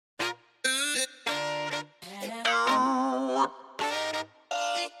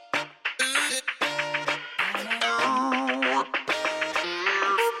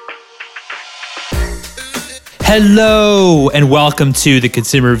Hello, and welcome to the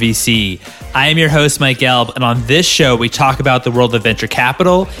Consumer VC. I am your host, Mike Gelb, and on this show, we talk about the world of venture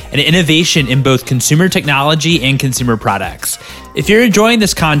capital and innovation in both consumer technology and consumer products. If you're enjoying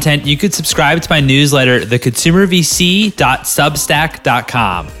this content, you could subscribe to my newsletter,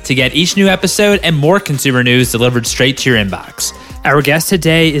 theconsumervc.substack.com, to get each new episode and more consumer news delivered straight to your inbox. Our guest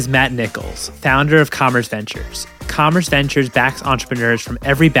today is Matt Nichols, founder of Commerce Ventures. Commerce Ventures backs entrepreneurs from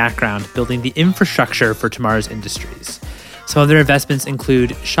every background, building the infrastructure for tomorrow's industries. Some of their investments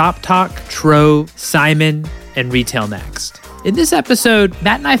include ShopTalk, Trove, Simon, and Retail Next. In this episode,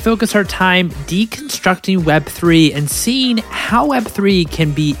 Matt and I focus our time deconstructing Web.3 and seeing how Web.3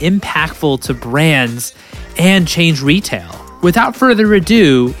 can be impactful to brands and change retail. Without further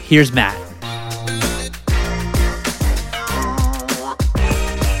ado, here's Matt.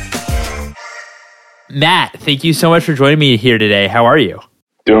 Matt, thank you so much for joining me here today. How are you?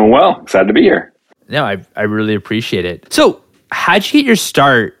 Doing well. Excited to be here. No, I really appreciate it. So, how'd you get your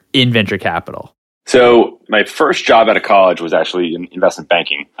start in venture capital? So, my first job out of college was actually in investment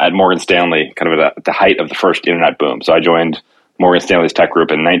banking at Morgan Stanley, kind of at the height of the first internet boom. So, I joined Morgan Stanley's tech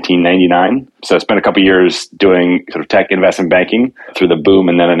group in 1999. So, I spent a couple of years doing sort of tech investment banking through the boom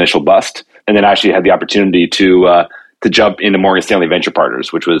and then initial bust. And then actually had the opportunity to jump into Morgan Stanley Venture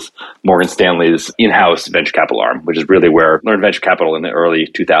Partners, which was Morgan Stanley's in-house venture capital arm, which is really where I learned venture capital in the early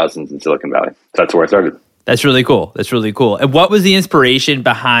 2000s in Silicon Valley. So that's where I started. That's really cool. And what was the inspiration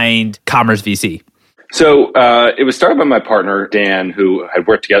behind Commerce VC? So it was started by my partner, Dan, who had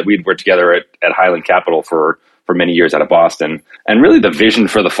worked together. We'd worked together at Highland Capital for many years out of Boston. And really the vision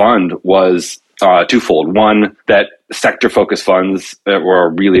for the fund was twofold. One, that sector-focused funds were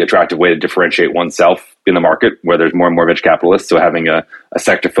a really attractive way to differentiate oneself in the market where there's more and more venture capitalists. So having a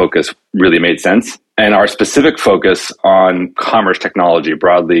sector focus really made sense. And our specific focus on commerce technology,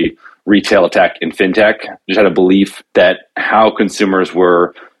 broadly retail tech and fintech, just had a belief that how consumers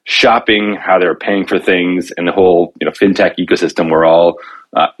were shopping, how they were paying for things, and the whole fintech ecosystem were all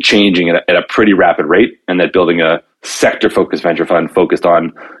changing at a pretty rapid rate, and that building a sector-focused venture fund focused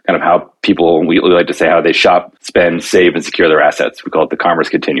on kind of how people, we like to say, how they shop, spend, save, and secure their assets. We call it the commerce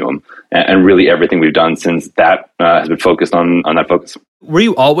continuum. And really everything we've done since that has been focused on that focus. Were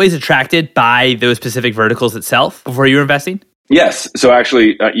you always attracted by those specific verticals itself before you were investing? Yes. So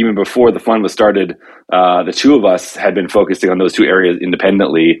actually, even before the fund was started, the two of us had been focusing on those two areas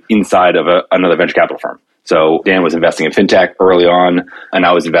independently inside of another venture capital firm. So Dan was investing in fintech early on, and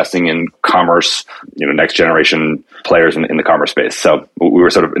I was investing in commerce, next generation players in the commerce space. So we were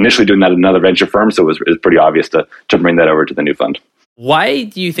sort of initially doing that at another venture firm, so it was pretty obvious to bring that over to the new fund. Why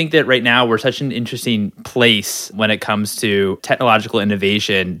do you think that right now we're such an interesting place when it comes to technological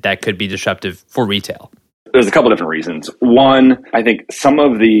innovation that could be disruptive for retail? There's a couple different reasons. One, I think some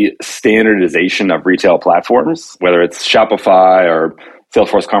of the standardization of retail platforms, whether it's Shopify or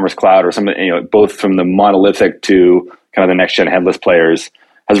Salesforce Commerce Cloud or something, both from the monolithic to kind of the next gen headless players,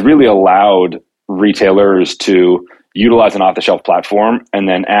 has really allowed retailers to utilize an off-the-shelf platform and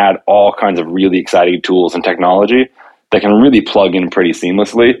then add all kinds of really exciting tools and technology that can really plug in pretty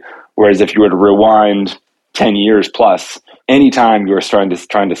seamlessly. Whereas if you were to rewind 10 years plus, anytime you were trying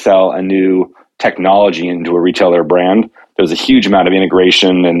to sell a new technology into a retailer brand, there's a huge amount of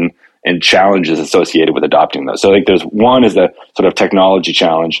integration and challenges associated with adopting those. So I think there's one is the sort of technology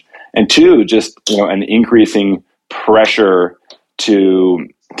challenge, and two, just an increasing pressure to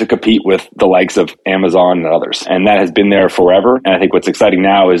compete with the likes of Amazon and others. And that has been there forever. And I think what's exciting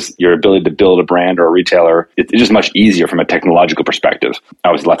now is your ability to build a brand or a retailer. It's just much easier from a technological perspective.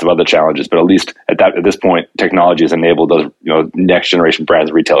 Obviously, lots of other challenges, but at least at this point, technology has enabled those next generation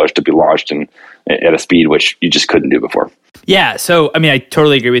brands and retailers to be launched at a speed which you just couldn't do before. Yeah. So, I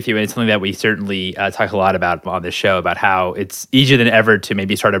totally agree with you. And it's something that we certainly talk a lot about on this show, about how it's easier than ever to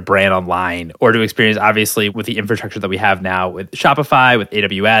maybe start a brand online or to experience, obviously, with the infrastructure that we have now with Shopify, with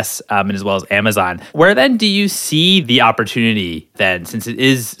AWS, and as well as Amazon. Where then do you see the opportunity then, since it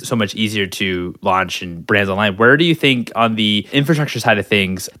is so much easier to launch and brands online? Where do you think on the infrastructure side of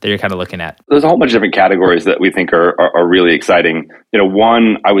things that you're kind of looking at? There's a whole bunch of different categories that we think are really exciting.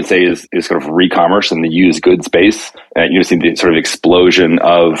 One, I would say, is sort of re-commerce in the used goods space. You've seen the sort of explosion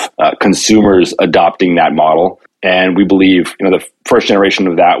of consumers adopting that model. And we believe, the first generation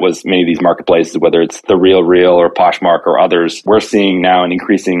of that was many of these marketplaces, whether it's The RealReal or Poshmark or others. We're seeing now an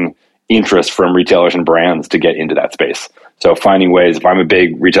increasing interest from retailers and brands to get into that space. So finding ways, if I'm a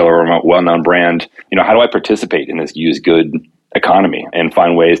big retailer or a well-known brand, how do I participate in this used good economy and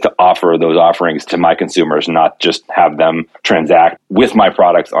find ways to offer those offerings to my consumers, not just have them transact with my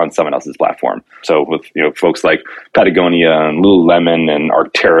products on someone else's platform. So with folks like Patagonia and Lululemon and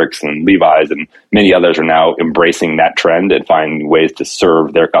Arc'teryx and Levi's and many others are now embracing that trend and finding ways to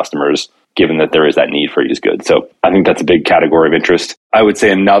serve their customers, given that there is that need for used goods. So I think that's a big category of interest. I would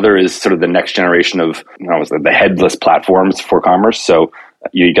say another is sort of the next generation of the headless platforms for commerce. So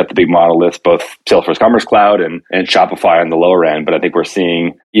you got the big monoliths, both Salesforce Commerce Cloud and Shopify on the lower end. But I think we're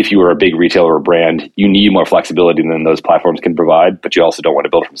seeing, if you are a big retailer or brand, you need more flexibility than those platforms can provide, but you also don't want to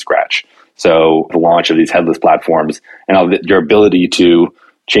build from scratch. So the launch of these headless platforms and your ability to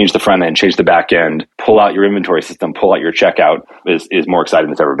change the front end, change the back end, pull out your inventory system, pull out your checkout is more exciting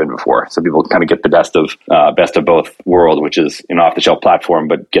than it's ever been before. So people kind of get the best of both worlds, which is an off-the-shelf platform,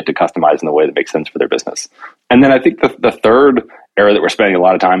 but get to customize in the way that makes sense for their business. And then I think the third area that we're spending a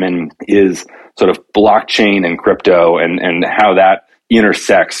lot of time in is sort of blockchain and crypto and how that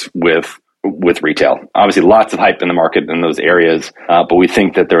intersects with retail. Obviously, lots of hype in the market in those areas, but we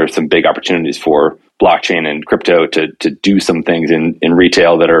think that there are some big opportunities for blockchain and crypto to do some things in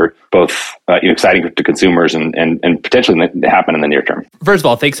retail that are both exciting to consumers and potentially happen in the near term. First of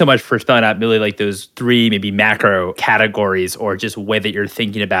all, thanks so much for spelling out really like those three maybe macro categories or just way that you're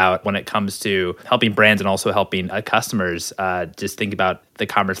thinking about when it comes to helping brands and also helping customers just think about the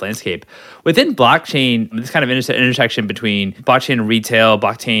commerce landscape. Within blockchain, this kind of intersection between blockchain and retail,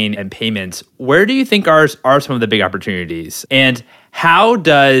 blockchain and payments, where do you think are some of the big opportunities? And how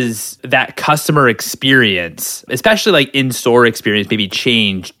does that customer experience, especially like in-store experience, maybe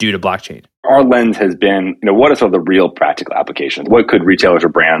change due to blockchain? Our lens has been, what are some of the real practical applications? What could retailers or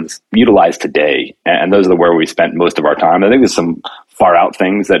brands utilize today? And those are where we spent most of our time. I think there's some far out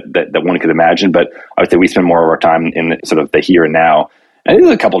things that one could imagine, but I would say we spend more of our time in sort of the here and now. And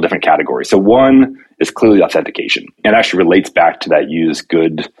there's a couple of different categories. So one is clearly authentication. It actually relates back to that used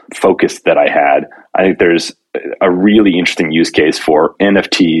good focus that I had. I think there's a really interesting use case for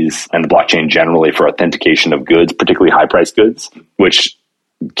NFTs and the blockchain generally for authentication of goods, particularly high-priced goods, which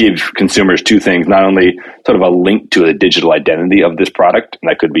give consumers two things: not only sort of a link to the digital identity of this product, and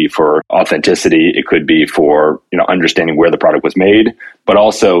that could be for authenticity, it could be for understanding where the product was made, but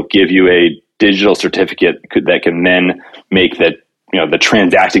also give you a digital certificate that can then make that the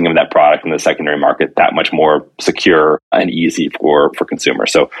transacting of that product in the secondary market that much more secure and easy for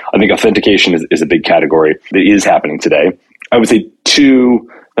consumers. So I think authentication is a big category that is happening today. I would say two,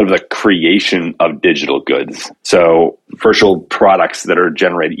 of the creation of digital goods. So virtual products that are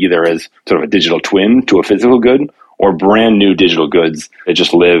generated either as sort of a digital twin to a physical good or brand new digital goods that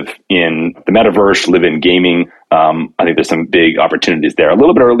just live in the metaverse, live in gaming. I think there's some big opportunities there. A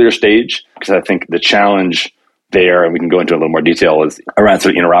little bit earlier stage, because I think the challenge there, and we can go into a little more detail, is around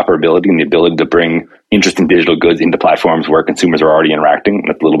sort of interoperability and the ability to bring interesting digital goods into platforms where consumers are already interacting.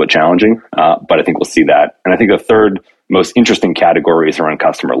 That's a little bit challenging, but I think we'll see that. And I think the third most interesting category is around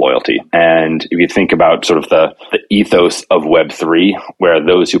customer loyalty. And if you think about sort of the ethos of Web.3, where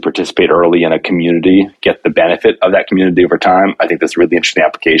those who participate early in a community get the benefit of that community over time, I think that's a really interesting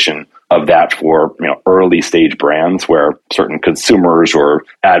application of that for early stage brands where certain consumers or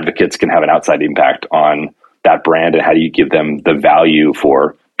advocates can have an outside impact on that brand, and how do you give them the value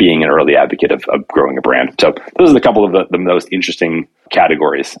for being an early advocate of growing a brand. So those are a couple of the most interesting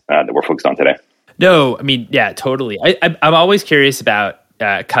categories that we're focused on today. No, I mean, yeah, totally. I'm always curious about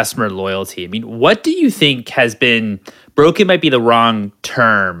customer loyalty. I mean, what do you think has been broken might be the wrong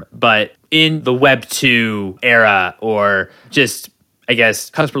term, but in the Web.2 era, or just, I guess,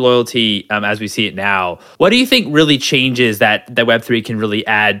 customer loyalty as we see it now, what do you think really changes that Web3 can really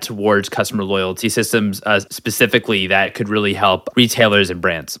add towards customer loyalty systems specifically that could really help retailers and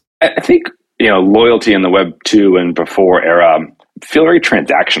brands? I think, loyalty in the Web2 and before era feel very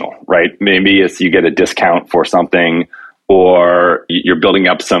transactional, right? Maybe it's you get a discount for something, or you're building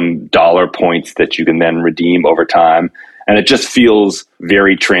up some dollar points that you can then redeem over time. And it just feels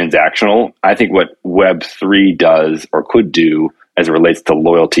very transactional. I think what Web3 does or could do as it relates to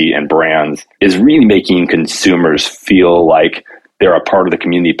loyalty and brands is really making consumers feel like they're a part of the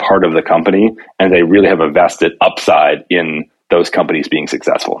community, part of the company, and they really have a vested upside in those companies being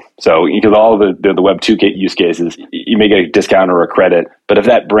successful. So because all the Web2 use cases, you may get a discount or a credit, but if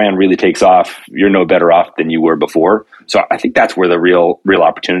that brand really takes off, you're no better off than you were before. So I think that's where the real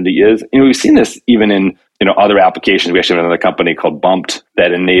opportunity is. We've seen this even in other applications. We actually have another company called Bumped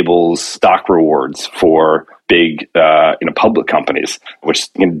that enables stock rewards for big public companies, which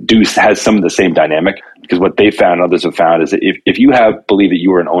has some of the same dynamic. because what they found, others have found, is that if you believe that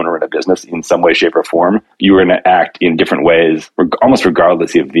you were an owner in a business in some way, shape, or form, you were going to act in different ways, almost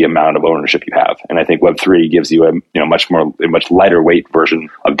regardless of the amount of ownership you have. And I think Web3 gives you a much lighter weight version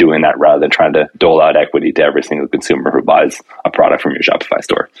of doing that, rather than trying to dole out equity to every single consumer who buys a product from your Shopify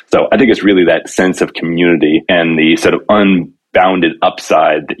store. So I think it's really that sense of community and the sort of unbounded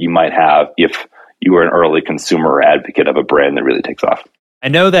upside that you might have if you were an early consumer or advocate of a brand that really takes off. I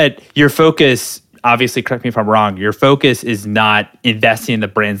know that your focus, obviously, correct me if I'm wrong, your focus is not investing in the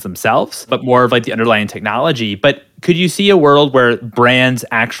brands themselves, but more of like the underlying technology. But could you see a world where brands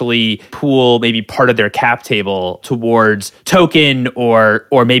actually pool maybe part of their cap table towards token or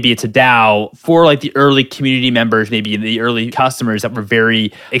maybe it's a DAO for like the early community members, maybe the early customers that were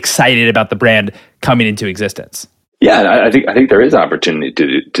very excited about the brand coming into existence? Yeah, I think there is opportunity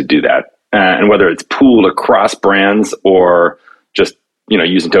to do that. And whether it's pooled across brands or just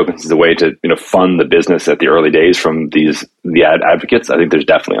using tokens as a way to fund the business at the early days from the ad advocates, I think there's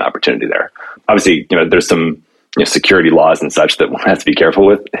definitely an opportunity there. Obviously, there's some security laws and such that one has to be careful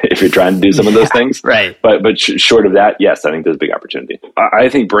with if you're trying to do some of those things. Right. But short of that, yes, I think there's a big opportunity. I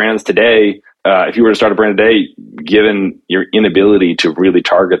think brands today, if you were to start a brand today, given your inability to really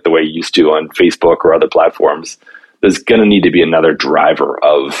target the way you used to on Facebook or other platforms, there's going to need to be another driver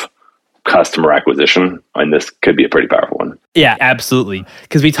of customer acquisition, and this could be a pretty powerful one. Yeah, absolutely.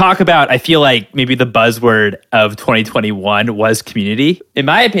 Because we talk about, I feel like maybe the buzzword of 2021 was community. In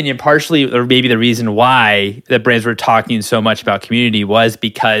my opinion, partially, or maybe the reason why the brands were talking so much about community was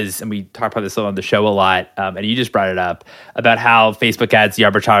because, and we talk about this on the show a lot, and you just brought it up, about how Facebook ads, the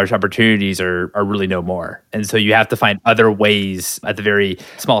arbitrage opportunities are really no more. And so you have to find other ways at the very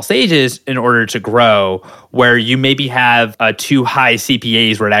small stages in order to grow, where you maybe have too high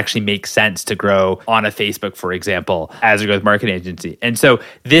CPAs where it actually makes sense to grow on a Facebook, for example, as a growth marketing agency. And so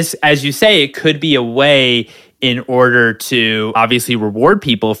this, as you say, it could be a way in order to obviously reward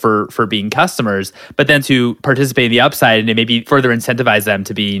people for being customers, but then to participate in the upside and maybe further incentivize them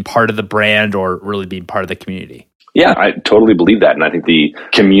to being part of the brand or really being part of the community. Yeah, I totally believe that. And I think the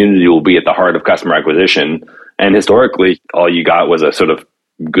community will be at the heart of customer acquisition. And historically, all you got was a sort of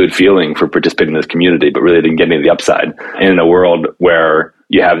good feeling for participating in this community, but really didn't get any of the upside. And in a world where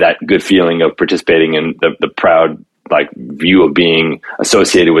you have that good feeling of participating in the proud view of being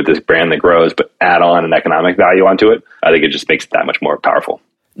associated with this brand that grows, but add on an economic value onto it, I think it just makes it that much more powerful.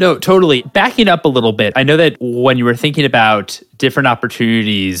 No, totally. Backing up a little bit, I know that when you were thinking about different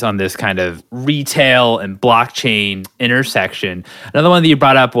opportunities on this kind of retail and blockchain intersection, another one that you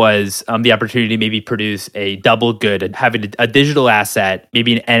brought up was the opportunity to maybe produce a double good and having a digital asset,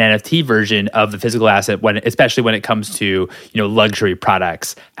 maybe an NFT version of the physical asset, especially when it comes to luxury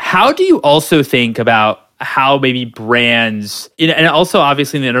products. How do you also think about how maybe brands, and also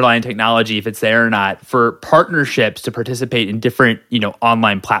obviously in the underlying technology, if it's there or not, for partnerships to participate in different,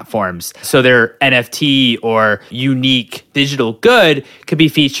 online platforms. So their NFT or unique digital good could be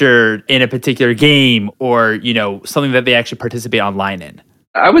featured in a particular game or, something that they actually participate online in.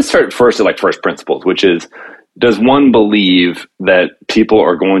 I would start first at first principles, which is, does one believe that people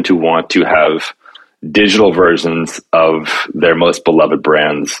are going to want to have digital versions of their most beloved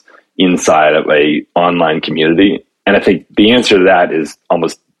brands inside of a online community? And I think the answer to that is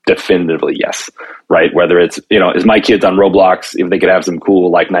almost definitively yes, right? Whether it's, is my kids on Roblox, if they could have some cool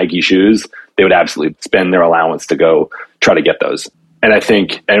Nike shoes, they would absolutely spend their allowance to go try to get those. And I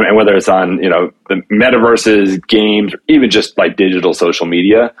think, and whether it's on, the metaverses, games, or even just digital social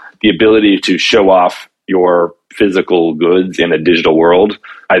media, the ability to show off your physical goods in a digital world,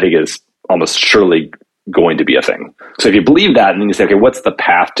 I think is almost surely going to be a thing. So if you believe that, and then you say, okay, what's the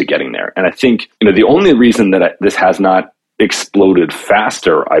path to getting there? And I think, the only reason that this has not exploded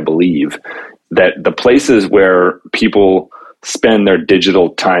faster, I believe, that the places where people spend their digital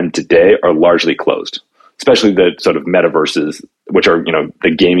time today are largely closed, especially the sort of metaverses, which are,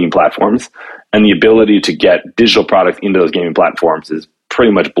 the gaming platforms, and the ability to get digital products into those gaming platforms is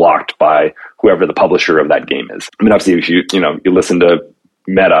pretty much blocked by whoever the publisher of that game is. I mean, obviously, if you listen to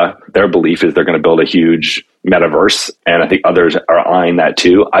Meta, their belief is they're going to build a huge metaverse, and I think others are eyeing that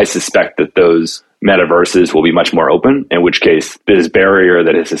too. I suspect that those metaverses will be much more open, in which case this barrier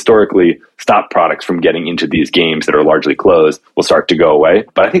that has historically stopped products from getting into these games that are largely closed will start to go away.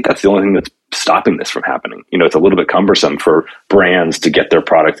 But I think that's the only thing that's stopping this from happening. It's a little bit cumbersome for brands to get their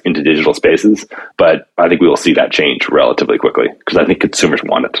products into digital spaces, but I think we will see that change relatively quickly because I think consumers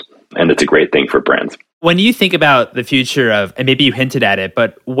want it, and it's a great thing for brands. When you think about the future of, and maybe you hinted at it,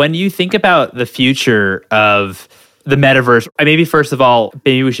 but when you think about the future of the metaverse. Maybe first of all,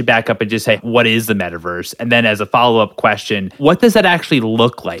 maybe we should back up and just say, what is the metaverse? And then as a follow-up question, what does that actually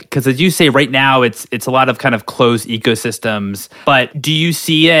look like? Because as you say, right now, it's a lot of kind of closed ecosystems. But do you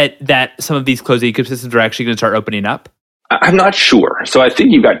see it that some of these closed ecosystems are actually going to start opening up? I'm not sure. So I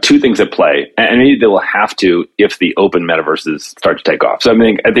think you've got two things at play, and maybe they will have to if the open metaverses start to take off. So I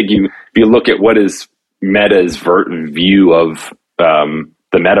think if you look at what is Meta's view of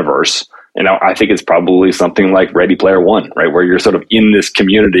the metaverse, I think it's probably something like Ready Player One, right? Where you're sort of in this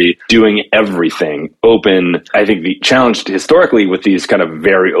community doing everything open. I think the challenge historically with these kind of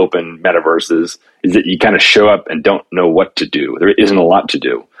very open metaverses is that you kind of show up and don't know what to do. There isn't a lot to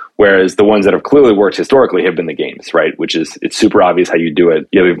do. Whereas the ones that have clearly worked historically have been the games, right? Which is, it's super obvious how you do it.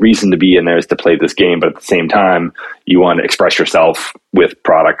 You have a reason to be in there is to play this game, but at the same time, you want to express yourself with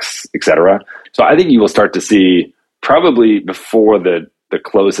products, et cetera. So I think you will start to see, probably before the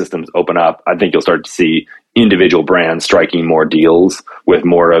closed systems open up, I think you'll start to see individual brands striking more deals with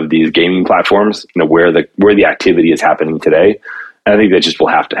more of these gaming platforms, where the activity is happening today. And I think that just will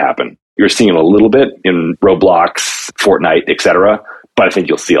have to happen. You're seeing it a little bit in Roblox, Fortnite, et cetera. But I think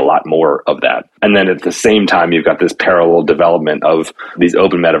you'll see a lot more of that. And then at the same time, you've got this parallel development of these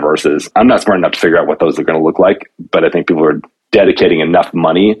open metaverses. I'm not smart enough to figure out what those are going to look like, but I think people are dedicating enough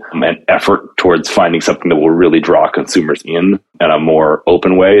money and effort towards finding something that will really draw consumers in a more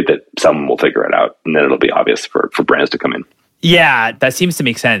open way that someone will figure it out. And then it'll be obvious for brands to come in. Yeah, that seems to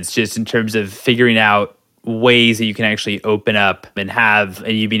make sense just in terms of figuring out ways that you can actually open up and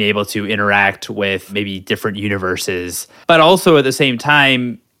you being able to interact with maybe different universes. But also at the same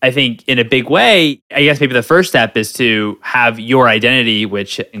time, I think in a big way, I guess maybe the first step is to have your identity,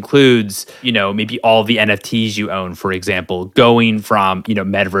 which includes, maybe all the NFTs you own, for example, going from,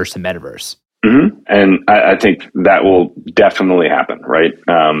 metaverse to metaverse. Mm-hmm. And I think that will definitely happen, right?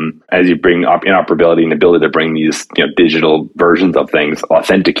 As you bring up interoperability and ability to bring these digital versions of things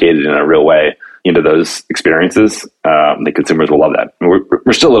authenticated in a real way into those experiences, the consumers will love that.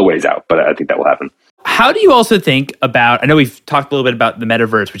 We're still a ways out, but I think that will happen. How do you also think about, I know we've talked a little bit about the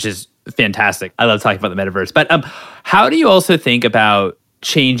metaverse, which is fantastic. I love talking about the metaverse, but how do you also think about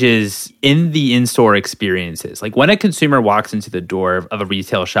changes in the in-store experiences? Like when a consumer walks into the door of a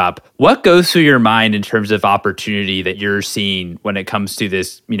retail shop, what goes through your mind in terms of opportunity that you're seeing when it comes to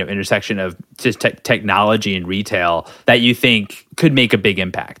this, intersection of just technology and retail that you think could make a big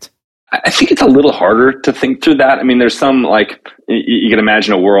impact? I think it's a little harder to think through that. I mean, there's some, like, you can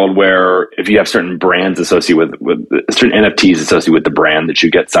imagine a world where if you have certain brands associated with certain NFTs associated with the brand, that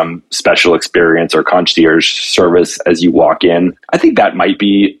you get some special experience or concierge service as you walk in. I think that might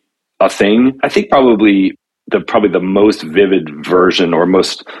be a thing. I think probably the most vivid version or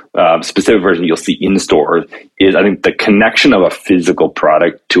most specific version you'll see in store is, I think, the connection of a physical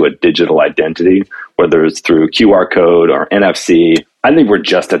product to a digital identity, whether it's through QR code or NFC. I think we're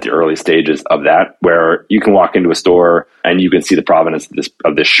just at the early stages of that, where you can walk into a store and you can see the provenance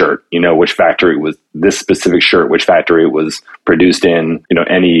of this shirt, which factory was this specific shirt, which factory it was produced in,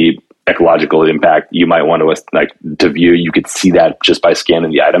 any ecological impact you might want to view. You could see that just by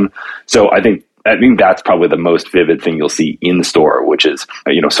scanning the item. So I think that's probably the most vivid thing you'll see in the store, which is,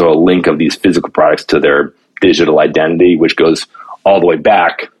 so a link of these physical products to their digital identity, which goes all the way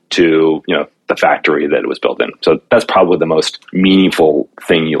back to, the factory that it was built in. So that's probably the most meaningful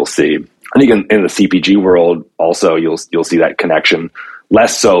thing you'll see. I think in the CPG world also, you'll see that connection,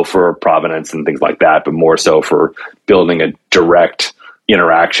 less so for provenance and things like that, but more so for building a direct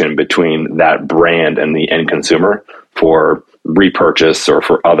interaction between that brand and the end consumer for repurchase or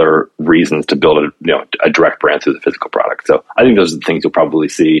for other reasons to build a direct brand through the physical product. So I think those are the things you'll probably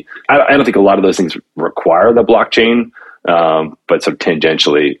see. I don't think a lot of those things require the blockchain, but sort of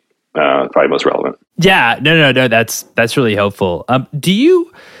tangentially, probably most relevant. Yeah, no, that's really helpful. Do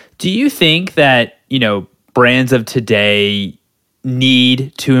you think that, brands of today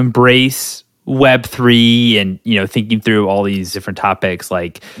need to embrace Web.3 and, thinking through all these different topics,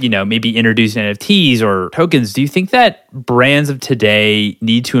 like, maybe introducing NFTs or tokens? Do you think that brands of today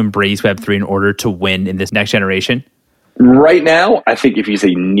need to embrace Web.3 in order to win in this next generation? Right now, I think if you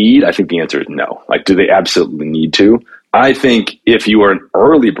say need, I think the answer is no. Like, do they absolutely need to? I think if you are an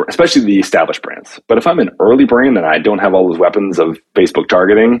early brand, especially the established brands, but if I'm an early brand and I don't have all those weapons of Facebook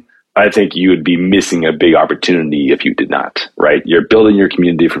targeting, I think you would be missing a big opportunity if you did not, right? You're building your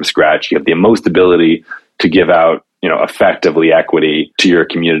community from scratch. You have the most ability to give out, effectively equity to your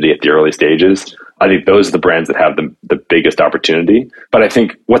community at the early stages. I think those are the brands that have the biggest opportunity. But I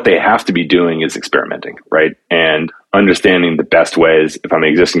think what they have to be doing is experimenting, right? And understanding the best ways, if I'm an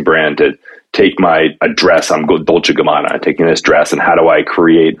existing brand, take my address, I'm Dolce Gabbana, I'm taking this dress, and how do I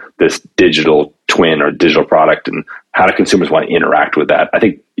create this digital twin or digital product, and how do consumers want to interact with that? I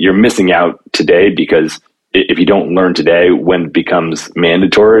think you're missing out today because if you don't learn today, when it becomes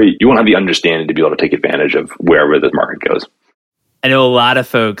mandatory, you won't have the understanding to be able to take advantage of wherever this market goes. I know a lot of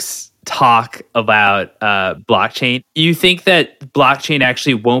folks talk about blockchain. You think that blockchain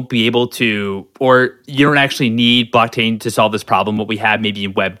actually won't be able to, or you don't actually need blockchain to solve this problem? What we have maybe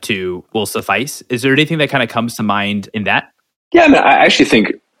in Web.2 will suffice. Is there anything that kind of comes to mind in that? Yeah, I mean, I actually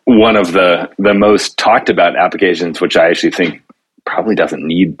think one of the most talked about applications, which I actually think probably doesn't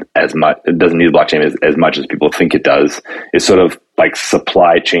need as much, it doesn't need blockchain as much as people think it does, is sort of like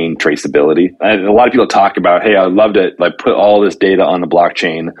supply chain traceability. And a lot of people talk about, hey, I'd love to like put all this data on the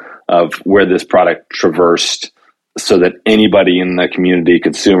blockchain of where this product traversed so that anybody in the community,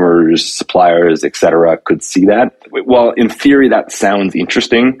 consumers, suppliers, et cetera, could see that. Well, in theory, that sounds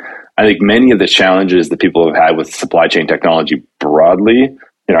interesting. I think many of the challenges that people have had with supply chain technology broadly,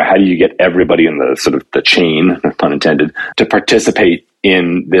 how do you get everybody in the sort of the chain, pun intended, to participate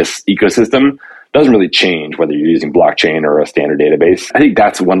in this ecosystem doesn't really change whether you're using blockchain or a standard database. I think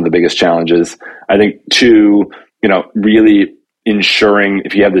that's one of the biggest challenges. I think two, really ensuring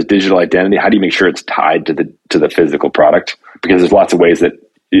if you have this digital identity, how do you make sure it's tied to the physical product? Because there's lots of ways that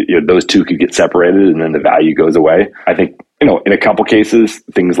those two could get separated and then the value goes away. I think, in a couple cases,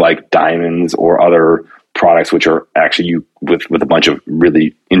 things like diamonds or other products, which are actually with a bunch of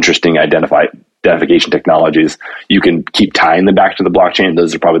really interesting identification technologies, you can keep tying them back to the blockchain.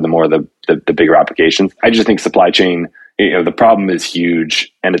 Those are probably the bigger applications. I just think supply chain, the problem is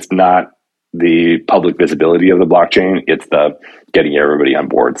huge, and it's not the public visibility of the blockchain, it's the getting everybody on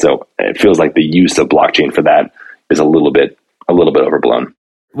board. So it feels like the use of blockchain for that is a little bit overblown.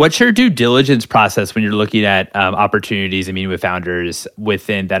 What's your due diligence process when you're looking at opportunities and meeting with founders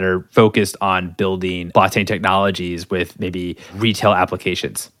within that are focused on building blockchain technologies with maybe retail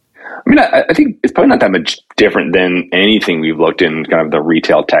applications? I mean, I think it's probably not that much different than anything we've looked in kind of the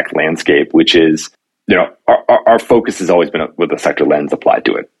retail tech landscape, which is, our focus has always been with a sector lens applied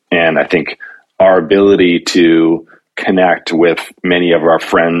to it. And I think our ability to connect with many of our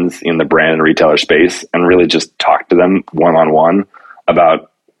friends in the brand and retailer space and really just talk to them one-on-one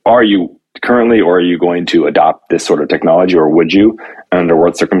about, are you currently, or are you going to adopt this sort of technology, or would you, and under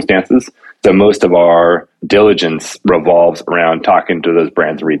what circumstances? So most of our diligence revolves around talking to those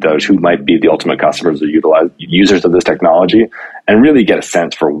brands and retailers who might be the ultimate customers or users of this technology, and really get a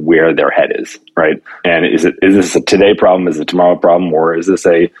sense for where their head is, right? And is this a today problem? Is it a tomorrow problem? Or is this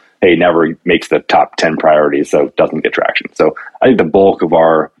hey, never makes the top 10 priorities, so doesn't get traction? So I think the bulk of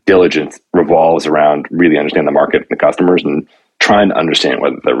our diligence revolves around really understanding the market and the customers and trying to understand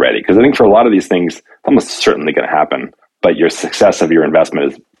whether they're ready. Because I think for a lot of these things, it's almost certainly going to happen, but your success of your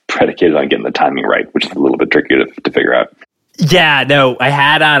investment is predicated on getting the timing right, which is a little bit tricky to figure out. Yeah, no, I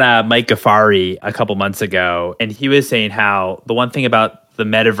had on Mike Ghaffari a couple months ago, and he was saying how the one thing about the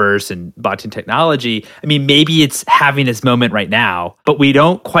metaverse and blockchain technology, I mean, maybe it's having this moment right now, but we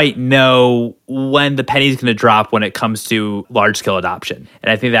don't quite know when the penny's going to drop when it comes to large-scale adoption.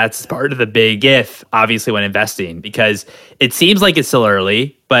 And I think that's part of the big if, obviously, when investing, because it seems like it's still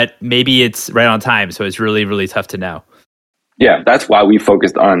early, but maybe it's right on time. So it's really, really tough to know. Yeah, that's why we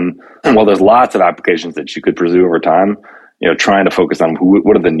focused on, well, there's lots of applications that you could pursue over time, trying to focus on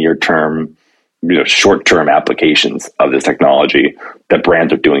what are the near-term, short-term applications of this technology that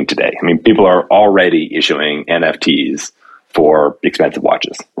brands are doing today. I mean, people are already issuing NFTs for expensive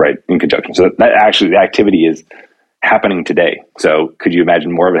watches, right, in conjunction. So that actually, the activity is happening today. So could you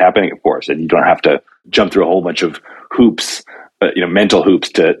imagine more of it happening? Of course. And you don't have to jump through a whole bunch of hoops, mental hoops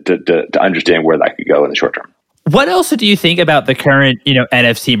to understand where that could go in the short term. What else do you think about the current,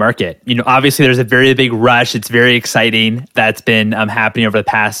 NFT market? Obviously there's a very big rush. It's very exciting that's been happening over the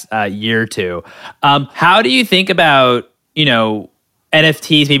past year or two. How do you think about,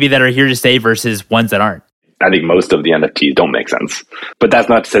 NFTs maybe that are here to stay versus ones that aren't? I think most of the NFTs don't make sense. But that's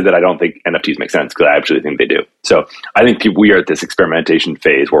not to say that I don't think NFTs make sense, because I actually think they do. So I think we are at this experimentation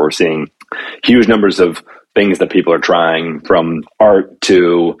phase where we're seeing huge numbers of things that people are trying, from art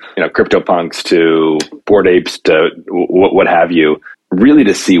to CryptoPunks to Bored Apes to what have you, really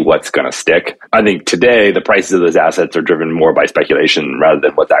to see what's going to stick. I think today the prices of those assets are driven more by speculation rather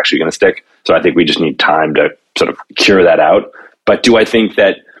than what's actually going to stick. So I think we just need time to sort of cure that out. But do I think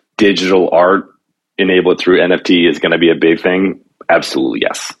that digital art enabled through NFT is going to be a big thing? Absolutely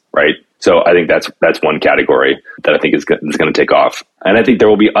yes, right? So I think that's one category that I think is going to take off. And I think there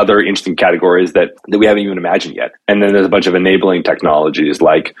will be other interesting categories that we haven't even imagined yet. And then there's a bunch of enabling technologies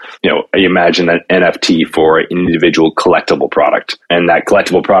like, you imagine an NFT for an individual collectible product. And that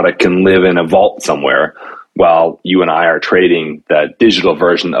collectible product can live in a vault somewhere while you and I are trading the digital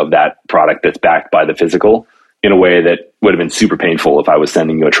version of that product that's backed by the physical in a way that would have been super painful if I was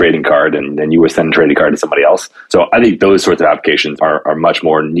sending you a trading card and then you were sending a trading card to somebody else. So I think those sorts of applications are much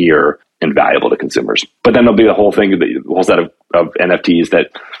more near and valuable to consumers. But then there'll be the whole thing, the whole set of NFTs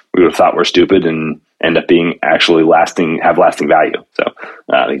that we would have thought were stupid and end up being actually have lasting value. So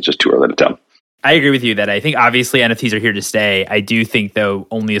I think it's just too early to tell. I agree with you that I think obviously NFTs are here to stay. I do think, though,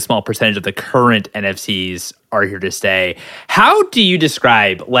 only a small percentage of the current NFTs are here to stay. How do you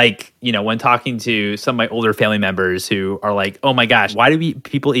describe, when talking to some of my older family members who are like, oh my gosh, why do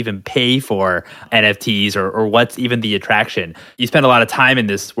people even pay for NFTs or what's even the attraction? You spend a lot of time in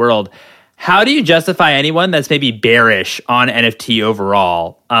this world. How do you justify anyone that's maybe bearish on NFT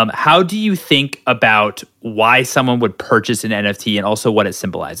overall? How do you think about why someone would purchase an NFT and also what it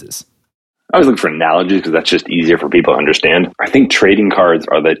symbolizes? I always look for analogies because that's just easier for people to understand. I think trading cards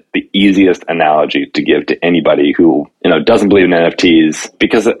are the easiest analogy to give to anybody who doesn't believe in NFTs,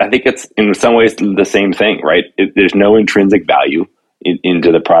 because I think it's in some ways the same thing, right? There's no intrinsic value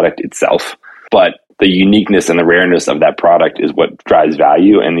into the product itself, but the uniqueness and the rareness of that product is what drives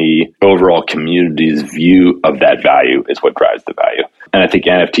value, and the overall community's view of that value is what drives the value. And I think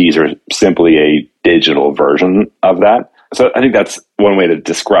NFTs are simply a digital version of that. So I think that's one way to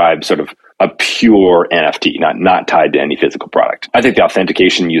describe sort of a pure NFT, not tied to any physical product. I think the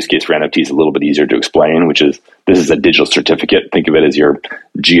authentication use case for NFT is a little bit easier to explain, which is this is a digital certificate. Think of it as your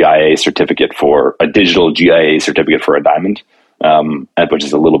GIA certificate for a digital GIA certificate for a diamond, which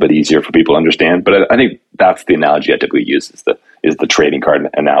is a little bit easier for people to understand. But I think that's the analogy I typically use is the trading card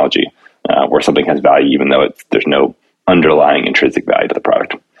analogy, where something has value even though there's no underlying intrinsic value to the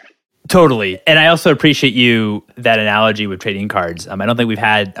product. Totally. And I also appreciate that analogy with trading cards. I don't think we've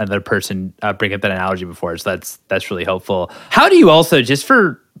had another person bring up that analogy before, so that's really helpful. How do you also, just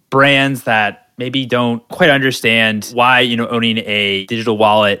for brands that maybe don't quite understand why, owning a digital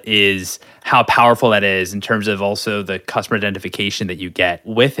wallet is, how powerful that is in terms of also the customer identification that you get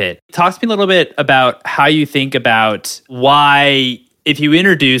with it. Talk to me a little bit about how you think about why, if you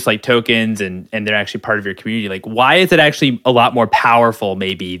introduce tokens and they're actually part of your community, why is it actually a lot more powerful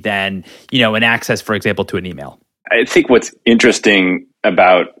maybe than, an access, for example, to an email? I think what's interesting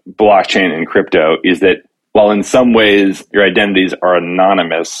about blockchain and crypto is that while in some ways your identities are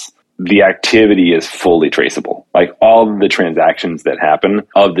anonymous, the activity is fully traceable. All of the transactions that happen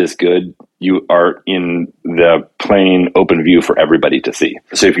of this good, you are in the plain open view for everybody to see.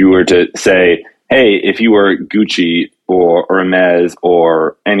 So if you were to say, hey, if you were Gucci or Hermes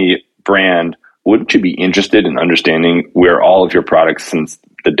or any brand, wouldn't you be interested in understanding where all of your products since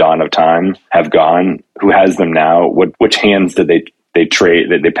the dawn of time have gone? Who has them now? Which hands did they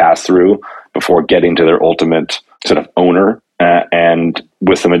trade, that they pass through before getting to their ultimate sort of owner? And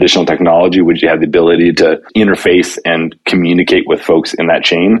with some additional technology, would you have the ability to interface and communicate with folks in that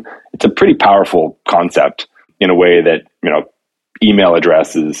chain? It's a pretty powerful concept in a way that, email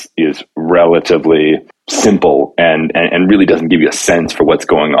address is relatively simple and really doesn't give you a sense for what's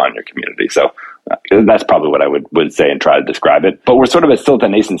going on in your community. So that's probably what I would say and try to describe it. But we're sort of still at the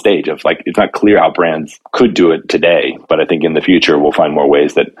nascent stage of it's not clear how brands could do it today, but I think in the future we'll find more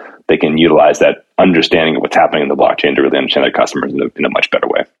ways that they can utilize that understanding of what's happening in the blockchain to really understand their customers in a much better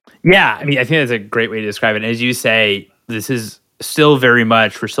way. Yeah, I think that's a great way to describe it. And as you say, we're still very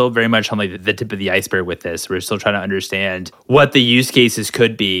much on the tip of the iceberg with this. We're still trying to understand what the use cases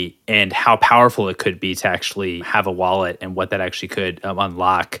could be and how powerful it could be to actually have a wallet and what that actually could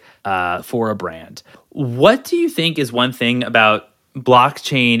unlock for a brand. What do you think is one thing about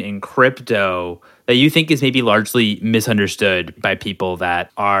blockchain and crypto that you think is maybe largely misunderstood by people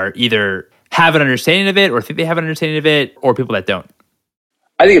that are either have an understanding of it or think they have an understanding of it, or people that don't?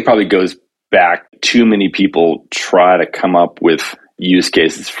 I think it probably goes back. Too many people try to come up with use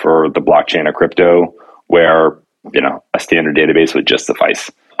cases for the blockchain or crypto where, a standard database would just suffice.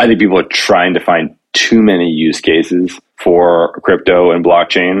 I think people are trying to find too many use cases for crypto and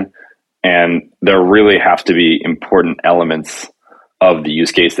blockchain, and there really have to be important elements of the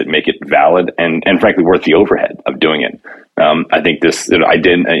use case that make it valid and frankly worth the overhead of doing it. I think this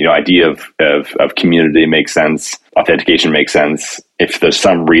idea of community makes sense. Authentication makes sense. If there's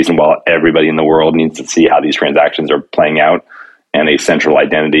some reason why everybody in the world needs to see how these transactions are playing out, and a central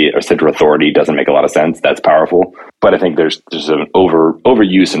identity or central authority doesn't make a lot of sense, that's powerful. But I think there's an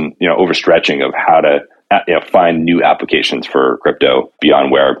overuse and overstretching of how to find new applications for crypto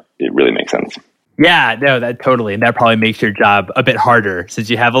beyond where it really makes sense. Yeah, no, that totally. And that probably makes your job a bit harder since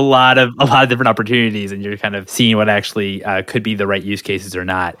you have a lot of different opportunities and you're kind of seeing what actually could be the right use cases or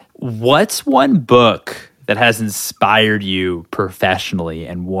not. What's one book that has inspired you professionally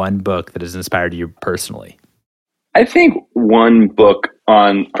and one book that has inspired you personally? I think one book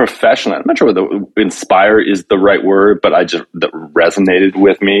on professional, I'm not sure whether inspire is the right word, but that resonated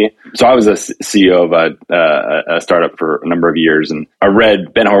with me. So I was a CEO of a startup for a number of years, and I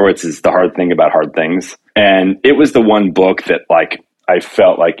read Ben Horowitz's The Hard Thing About Hard Things. And it was the one book that I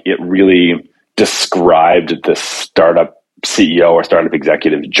felt like it really described the startup CEO or startup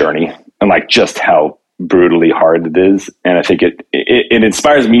executive journey and just how brutally hard it is. And I think it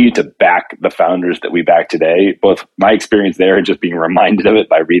inspires me to back the founders that we back today, both my experience there and just being reminded of it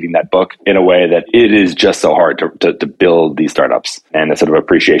by reading that book, in a way that it is just so hard to build these startups, and a sort of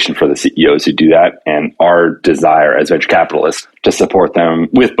appreciation for the CEOs who do that, and our desire as venture capitalists to support them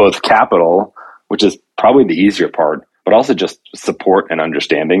with both capital, which is probably the easier part, but also just support and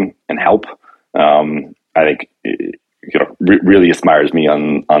understanding and help. I think really inspires me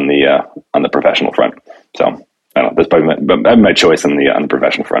on the professional front. So I don't know. That's probably my choice on the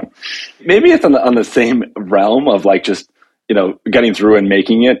professional front. Maybe it's on the same realm of just getting through and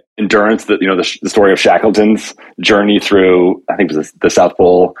making it. Endurance. The story of Shackleton's journey through, I think it was the South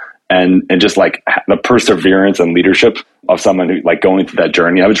Pole, and just the perseverance and leadership of someone who going through that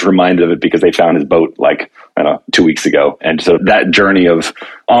journey. I was reminded of it because they found his boat 2 weeks ago, and so that journey of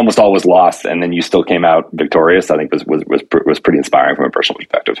almost all was lost, and then you still came out victorious, I think was pretty inspiring from a personal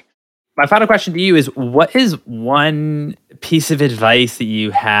perspective. My final question to you is, what is one piece of advice that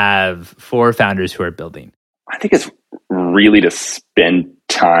you have for founders who are building? I think it's really to spend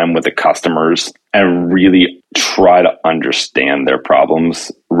time with the customers and really try to understand their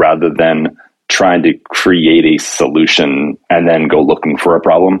problems rather than trying to create a solution and then go looking for a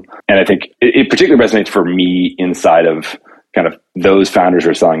problem. And I think it particularly resonates for me inside of kind of those founders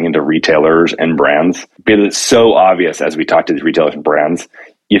who are selling into retailers and brands, because it's so obvious as we talk to these retailers and brands,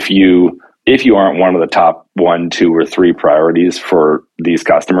 if you aren't one of the top 1, 2, or 3 priorities for these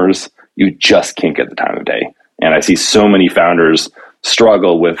customers, you just can't get the time of day. And I see so many founders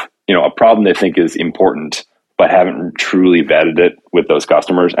struggle with a problem they think is important, but haven't truly vetted it with those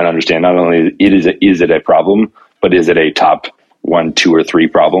customers and understand not only is it a problem, but is it a top 1, 2, or 3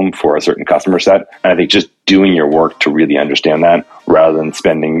 problem for a certain customer set. And I think just doing your work to really understand that, rather than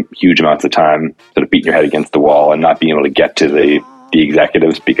spending huge amounts of time sort of beating your head against the wall and not being able to get to the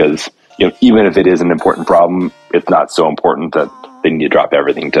executives, because even if it is an important problem, it's not so important that they need to drop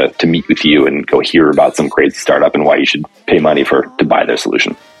everything to meet with you and go hear about some crazy startup and why you should pay money to buy their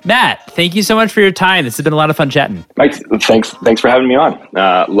solution. Matt, thank you so much for your time. This has been a lot of fun chatting. Mike, thanks for having me on.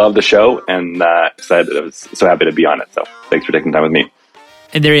 Love the show, and excited. I was so happy to be on it. So thanks for taking time with me.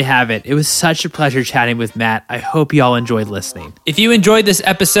 And there you have it. It was such a pleasure chatting with Matt. I hope you all enjoyed listening. If you enjoyed this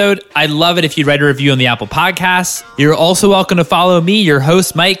episode, I'd love it if you'd write a review on the Apple Podcasts. You're also welcome to follow me, your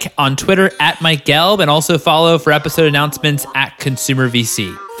host, Mike, on Twitter @MikeGelb, and also follow for episode announcements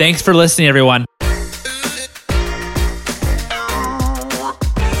 @ConsumerVC. Thanks for listening, everyone.